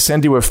 if we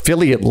send you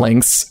affiliate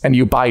links and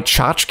you buy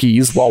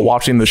tchotchkes while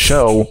watching the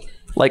show,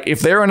 like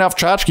if there are enough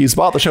tchotchkes,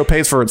 well, the show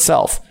pays for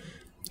itself.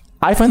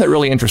 I find that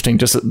really interesting,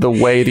 just the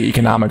way the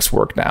economics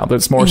work now. That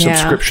it's more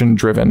subscription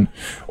driven.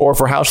 Or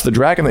for House of the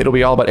Dragon, it'll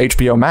be all about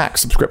HBO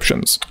Max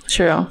subscriptions.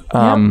 True.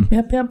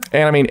 Yep.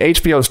 And I mean,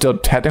 HBO still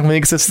technically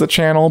exists as a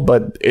channel,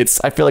 but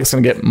I feel like it's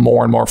going to get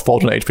more and more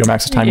folded on HBO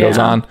Max as time goes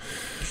on.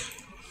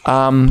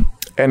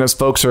 And as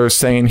folks are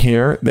saying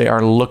here, they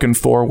are looking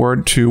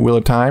forward to Wheel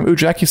of Time. Ooh,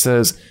 Jackie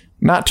says,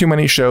 not too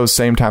many shows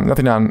same time.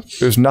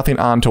 There's nothing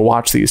on to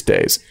watch these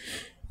days.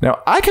 Now,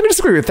 I kind of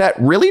disagree with that.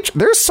 Really,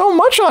 there's so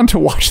much on to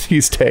watch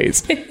these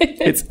days.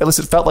 At least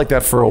it felt like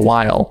that for a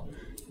while.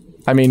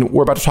 I mean,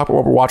 we're about to talk about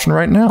what we're watching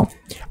right now.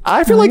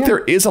 I feel like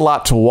there is a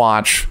lot to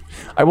watch.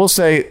 I will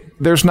say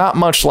there's not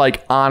much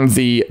like on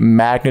the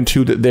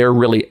magnitude that they're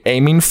really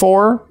aiming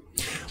for.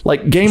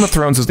 Like, Game of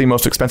Thrones is the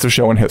most expensive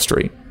show in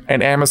history.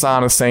 and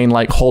Amazon is saying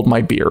like, hold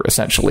my beer,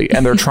 essentially.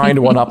 And they're trying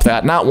to one-up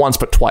that, not once,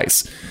 but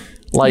twice.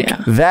 Like,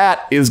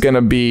 that is going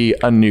to be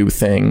a new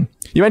thing.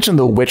 You mentioned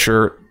The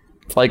Witcher.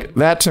 Like,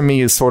 that to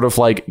me is sort of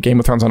like Game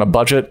of Thrones on a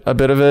budget, a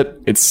bit of it.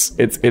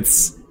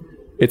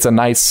 It's a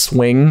nice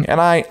swing, and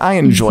I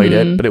enjoyed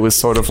it, but it was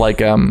sort of like,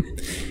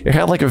 it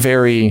had like a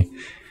very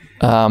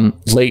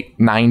late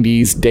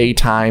 90s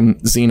daytime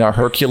Xena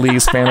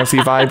Hercules fantasy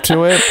vibe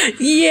to it.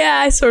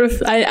 Yeah,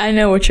 I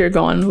know what you're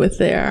going with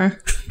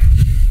there.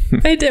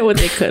 They did what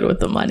they could with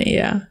the money,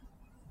 yeah.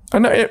 I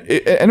know,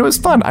 and it was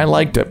fun. I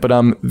liked it, but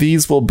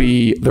these will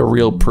be the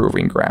real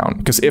proving ground,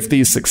 because if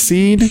these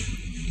succeed,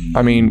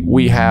 I mean,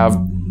 we have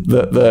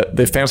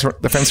the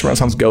fantasy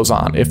renaissance goes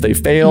on. If they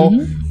fail,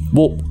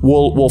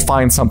 we'll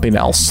find something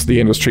else. The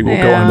industry will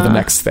go on to the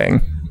next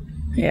thing.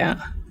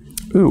 Yeah.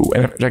 Ooh,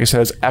 and Jackie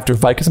says, after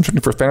Vikings, I'm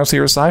searching for fantasy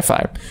or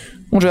sci-fi.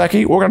 Well,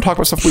 Jackie, we're going to talk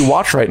about stuff we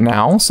watch right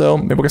now, so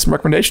maybe we'll get some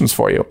recommendations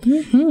for you.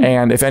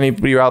 And if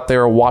anybody out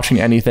there watching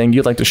anything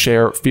you'd like to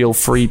share, feel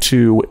free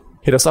to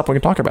hit us up. We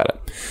can talk about it.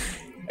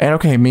 And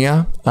okay,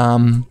 Mia,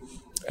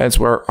 as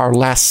we're our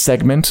last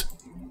segment,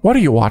 what are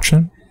you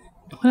watching?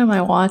 What am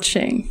I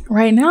watching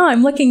right now?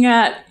 I'm looking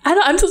at.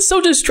 I'm so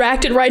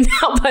distracted right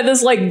now by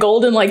this like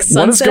golden like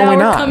sunset hour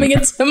coming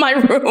into my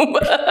room.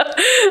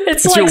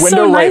 It's like your window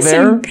so nice right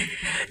there. and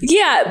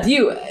yeah,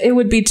 it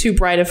would be too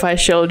bright if I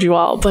showed you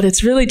all, but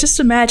it's really just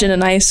imagine a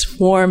nice,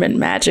 warm, and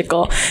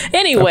magical.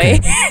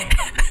 Anyway,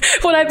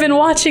 what I've been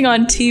watching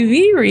on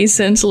TV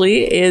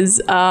recently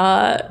is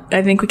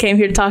I think we came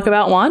here to talk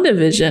about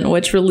WandaVision,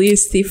 which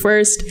released the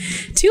first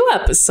 2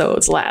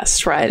 episodes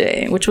last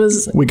Friday, which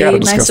was we got to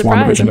discuss nice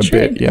surprise WandaVision a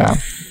bit. Yeah.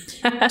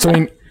 So I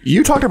mean,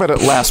 you talked about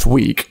it last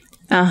week.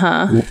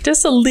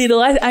 Just a little.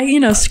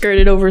 I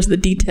skirted over the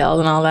details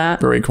and all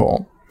that. Very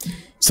cool.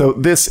 So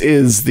this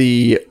is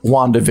the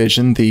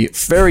WandaVision, the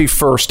very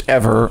first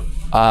ever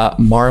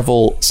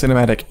Marvel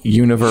Cinematic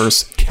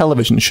Universe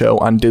television show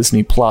on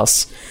Disney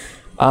Plus.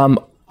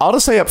 I'll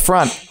just say up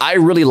front, I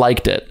really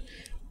liked it.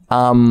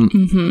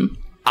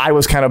 I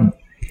was kind of,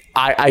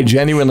 I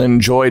genuinely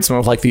enjoyed some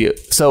of like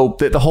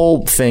the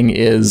whole thing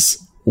is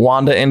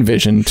Wanda and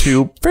Vision,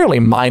 2 fairly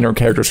minor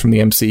characters from the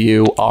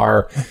MCU,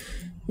 are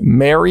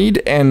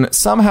married and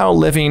somehow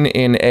living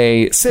in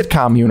a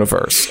sitcom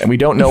universe, and we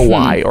don't know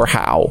why or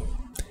how.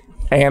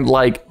 And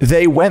like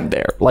they went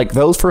there. Like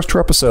those first 2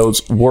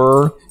 episodes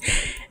were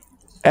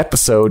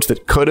episodes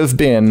that could have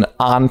been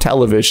on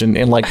television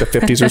in like the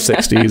 50s or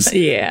 60s.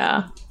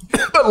 Yeah.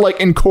 But like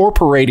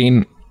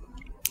incorporating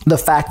the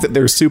fact that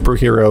they're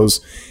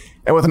superheroes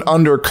and with an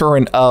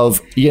undercurrent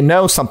of,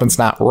 something's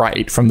not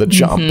right from the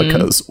jump,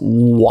 because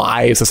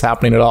why is this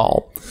happening at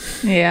all?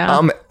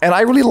 Yeah. And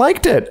I really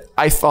liked it.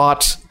 I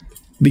thought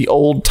the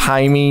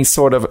old-timey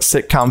sort of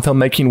sitcom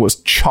filmmaking was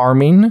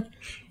charming.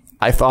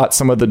 I thought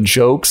some of the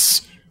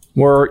jokes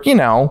were,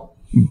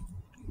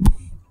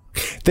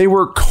 they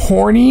were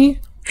corny,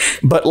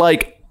 but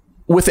like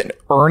with an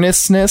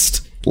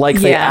earnestness,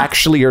 like they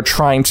actually are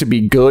trying to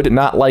be good,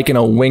 not like in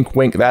a wink,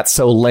 wink, that's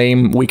so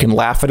lame, we can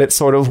laugh at it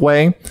sort of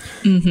way,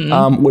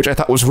 which I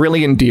thought was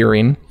really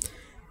endearing.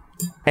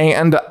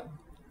 And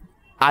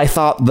I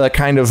thought the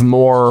kind of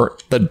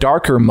the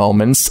darker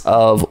moments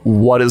of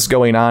what is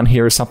going on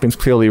here, something's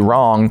clearly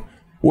wrong,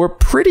 were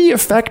pretty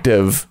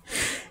effective.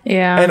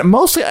 Yeah. And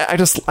mostly, I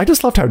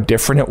just loved how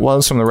different it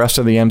was from the rest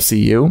of the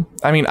MCU.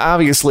 I mean,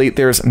 obviously,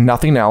 there's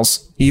nothing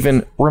else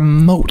even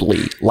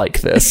remotely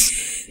like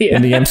this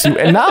in the MCU.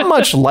 And not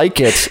much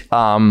like it,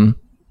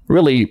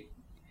 really,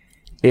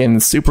 in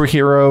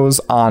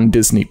superheroes on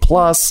Disney+.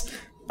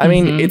 I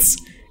mean,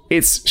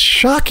 it's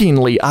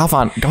shockingly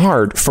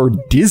avant-garde for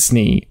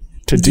Disney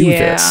to do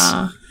this.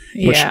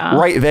 Which,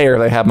 right there,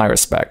 they have my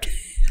respect.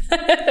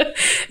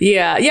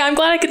 Yeah, I'm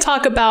glad I could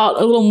talk about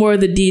a little more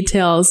of the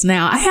details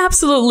now. I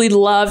absolutely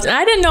loved, and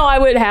I didn't know I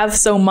would have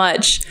so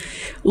much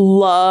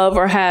love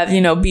or have,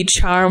 be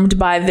charmed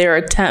by their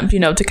attempt,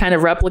 to kind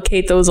of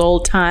replicate those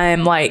old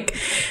time, like,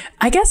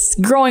 I guess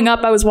growing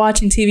up, I was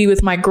watching TV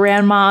with my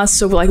grandma.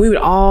 So like we would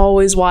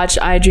always watch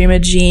I Dream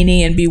of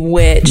Jeannie and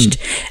Bewitched.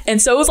 And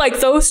so it was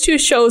like those 2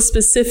 shows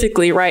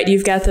specifically, right?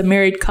 You've got the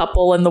married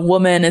couple and the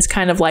woman is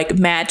kind of like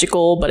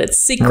magical, but it's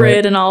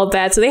secret and all of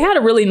that. So they had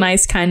a really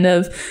nice kind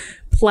of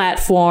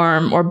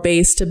platform or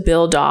base to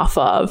build off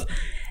of.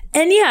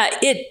 And yeah,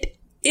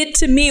 it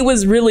to me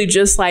was really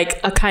just like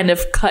a kind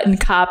of cut and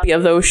copy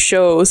of those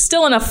shows,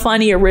 still in a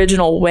funny,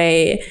 original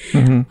way.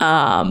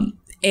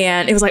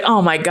 And it was like,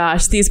 oh my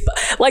gosh, these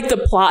like the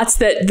plots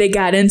that they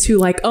got into,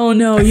 like, oh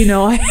no,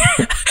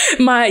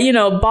 my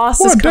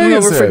boss is coming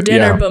over for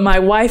dinner, but my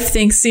wife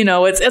thinks,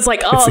 it's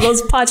like, oh,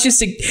 those plots used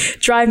to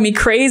drive me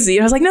crazy.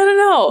 And I was like,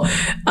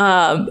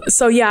 no.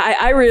 So yeah,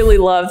 I really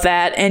love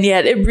that. And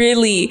yet it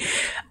really,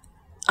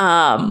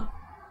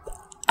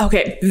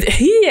 okay.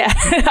 Yeah.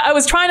 I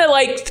was trying to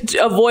like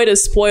avoid a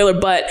spoiler,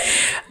 but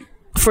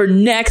for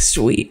next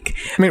week.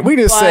 I mean, we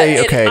just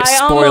say,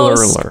 spoiler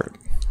alert.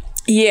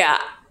 Yeah.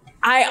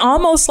 I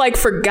almost like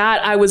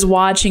forgot I was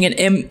watching an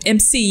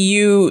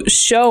MCU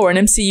show or an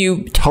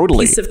MCU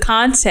piece of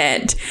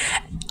content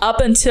up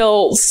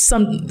until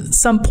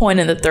some point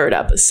in the third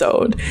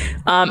episode.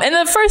 And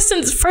the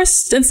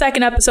first and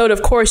second episode,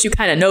 of course, you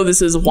kind of know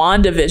this is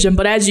WandaVision,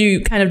 but as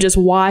you kind of just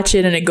watch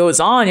it and it goes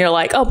on, you're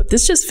like, oh, but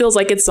this just feels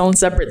like its own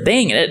separate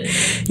thing. And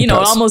it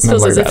almost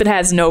feels as if it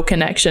has no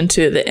connection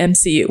to the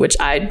MCU, which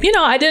I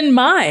didn't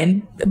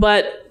mind,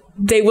 but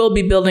they will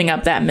be building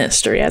up that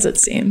mystery, as it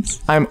seems.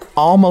 I'm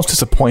almost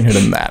disappointed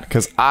in that,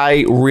 because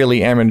I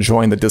really am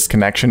enjoying the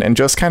disconnection and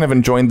just kind of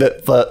enjoying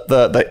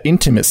the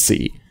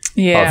intimacy of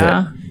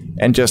it,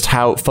 and just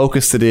how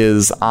focused it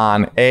is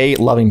on A,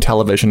 loving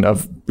television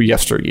of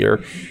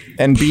yesteryear,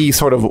 and B,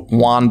 sort of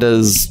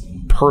Wanda's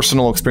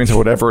personal experience or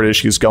whatever it is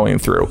she's going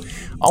through.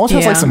 Almost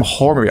has like some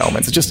horror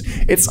elements.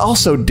 It's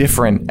also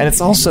different, and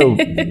it's also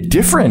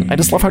different. I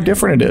just love how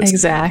different it is.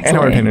 Exactly. And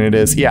how entertaining it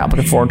is. Yeah, I'm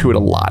looking forward to it a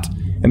lot.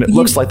 And it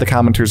looks like the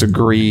commenters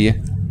agree.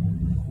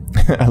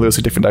 I lose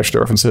a different Dexter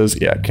references.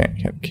 Yeah,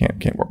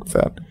 can't work with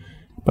that.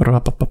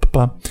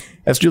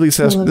 As Julie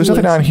says, there's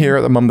nothing on here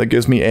at the moment that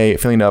gives me a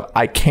feeling of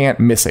I can't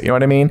miss it. You know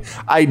what I mean?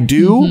 I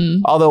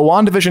do, although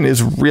WandaVision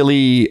is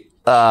really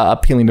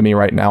appealing to me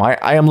right now.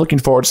 I am looking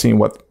forward to seeing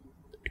what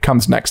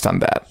comes next on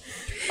that.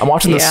 I'm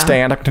watching The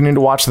Stand. I'm continuing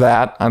to watch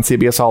that on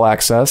CBS All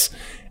Access,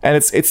 and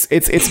it's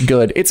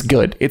good. It's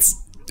good.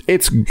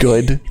 It's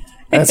good.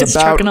 And it's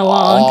about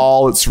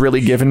all it's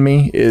really given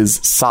me is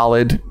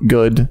solid,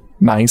 good,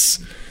 nice.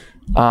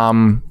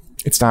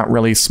 It's not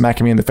really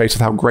smacking me in the face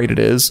with how great it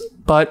is,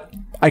 but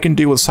I can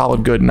do with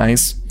solid, good,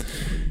 nice.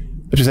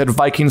 As you said,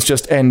 Vikings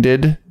just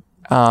ended.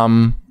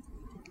 The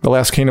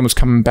Last Kingdom is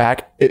coming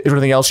back. Is there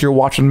anything else you're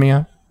watching,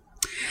 Mia?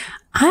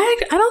 I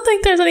don't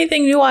think there's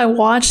anything new I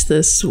watched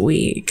this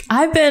week.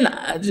 I've been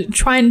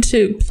trying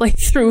to play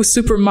through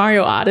Super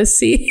Mario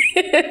Odyssey.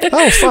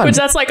 Oh, fun. Which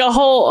that's like a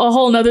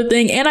whole nother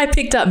thing. And I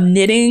picked up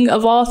knitting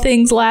of all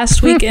things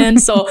last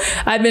weekend. So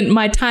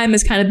my time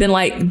has kind of been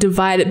like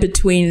divided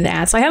between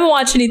that. So I haven't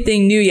watched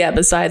anything new yet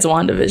besides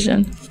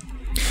WandaVision.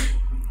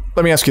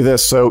 Let me ask you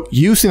this. So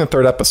you've seen the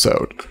third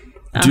episode.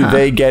 Do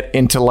they get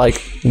into like,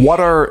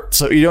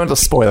 so you don't have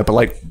to spoil it, but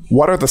like,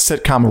 what are the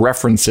sitcom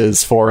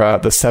references for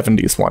the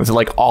 70s one? Is it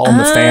like All in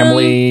the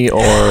Family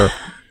or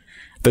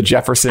the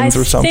Jeffersons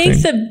or something? I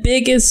think the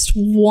biggest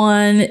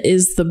one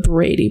is the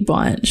Brady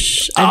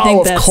Bunch. I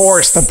think of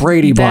course, the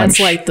Brady Bunch.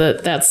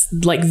 That's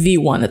like the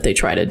one that they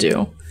try to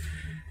do.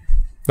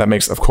 That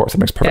makes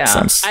perfect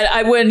sense.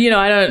 I wouldn't,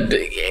 I don't.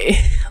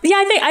 Yeah,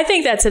 I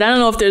think that's it. I don't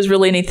know if there's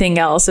really anything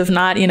else. If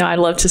not, I'd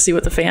love to see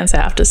what the fans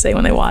have to say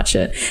when they watch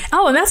it.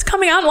 Oh, and that's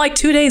coming out in like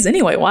 2 days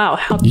anyway. Wow.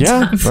 How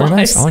time flies. Very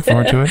nice. I look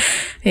forward to it.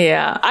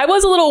 Yeah. I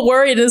was a little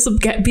worried. This will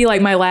be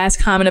like my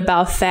last comment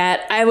about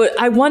that.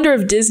 I wonder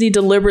if Disney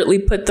deliberately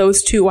put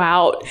those two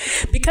out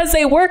because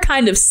they were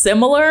kind of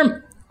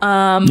similar.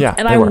 And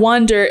I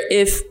wonder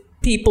if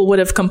people would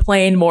have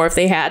complained more if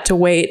they had to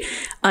wait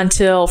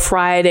until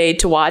Friday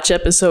to watch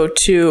episode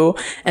 2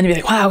 and be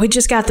like, wow, we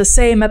just got the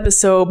same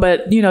episode,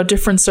 but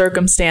different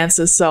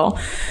circumstances. So,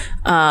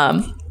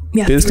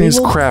 Disney's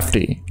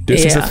crafty.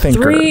 Disney's a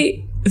thinker.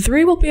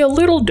 3 will be a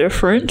little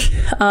different.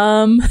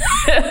 And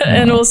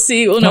we'll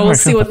see. We'll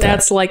see what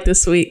that's like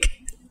this week.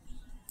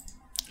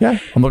 Yeah,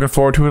 I'm looking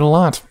forward to it a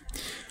lot.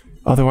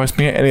 Otherwise,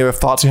 Mia, any other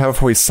thoughts you have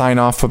before we sign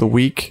off for the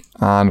week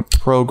on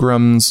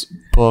programs,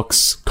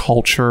 books,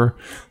 culture,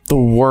 the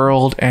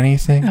world,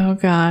 anything? Oh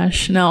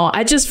gosh, no.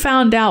 I just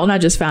found out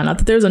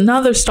that there's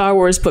another Star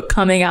Wars book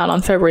coming out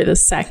on February the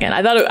 2nd.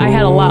 I thought I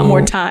had a lot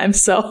more time,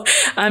 so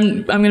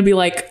I'm gonna be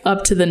like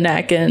up to the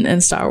neck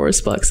in Star Wars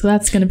books. So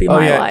that's gonna be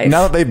my life.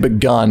 Now that they've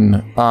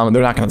begun, they're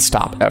not gonna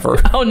stop ever.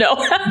 Oh no.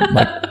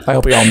 I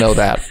hope we all know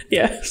that.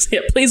 Yeah.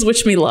 Please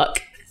wish me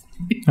luck.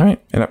 All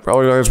right. And for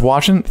all you guys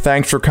watching,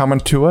 thanks for coming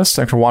to us.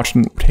 Thanks for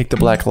watching Take the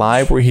Black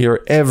Live. We're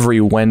here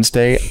every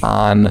Wednesday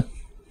on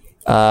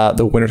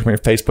the Winners Coming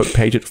Facebook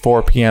page at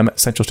 4 p.m.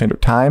 Central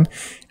Standard Time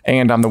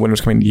and on the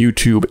Winners Coming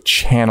YouTube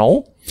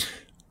channel.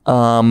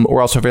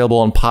 We're also available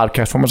on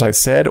podcast form, as I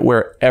said,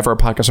 wherever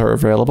podcasts are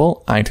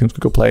available. iTunes,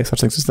 Google Play,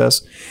 such things as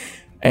this.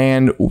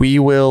 And we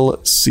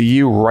will see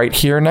you right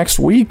here next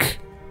week.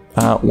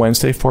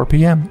 Wednesday, 4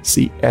 p.m.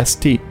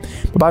 CST.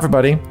 Bye-bye,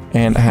 everybody,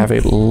 and have a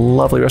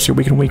lovely rest of your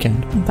week and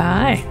weekend.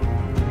 Bye.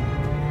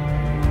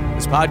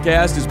 This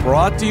podcast is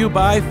brought to you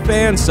by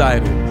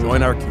Fansided.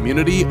 Join our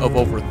community of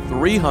over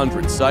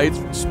 300 sites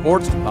from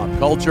sports to pop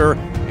culture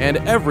and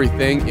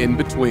everything in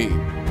between.